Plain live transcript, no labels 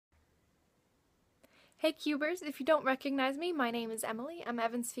Hey Cubers, if you don't recognize me, my name is Emily. I'm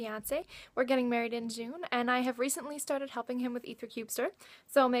Evan's fiance. We're getting married in June, and I have recently started helping him with EtherCubester.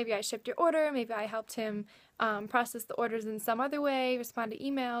 So maybe I shipped your order, maybe I helped him process the orders in some other way, respond to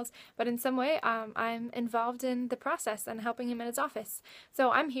emails, but in some way I'm involved in the process and helping him in his office.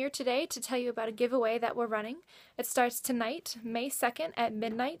 So I'm here today to tell you about a giveaway that we're running. It starts tonight, May 2nd at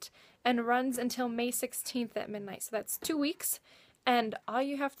midnight, and runs until May 16th at midnight. So that's 2 weeks, and all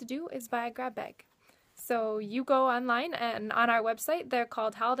you have to do is buy a grab bag. So you go online, and on our website, they're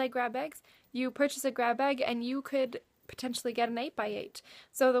called holiday grab bags. You purchase a grab bag and you could potentially get an 8x8.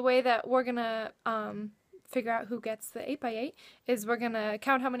 So the way that we're gonna figure out who gets the 8x8 is we're gonna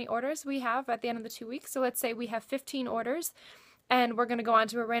count how many orders we have at the end of the 2 weeks. So let's say we have 15 orders, and we're gonna go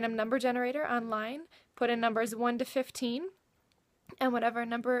onto a random number generator online, put in numbers 1 to 15, and whatever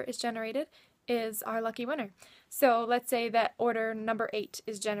number is generated is our lucky winner. So let's say that order number 8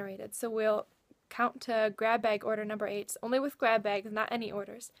 is generated. So we'll count to grab bag order number 8, only with grab bags, not any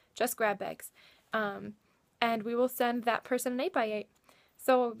orders, just grab bags. And we will send that person an 8x8.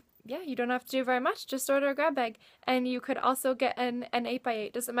 So yeah, you don't have to do very much, just order a grab bag. And you could also get an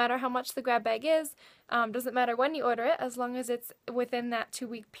 8x8. Doesn't matter how much the grab bag is, doesn't matter when you order it, as long as it's within that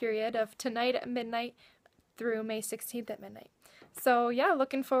 2-week period of tonight at midnight through May 16th at midnight. So yeah,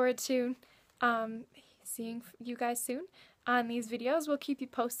 looking forward to seeing you guys soon on these videos. We'll keep you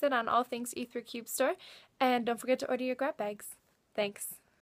posted on all things EtherCubester, and don't forget to order your grab bags. Thanks.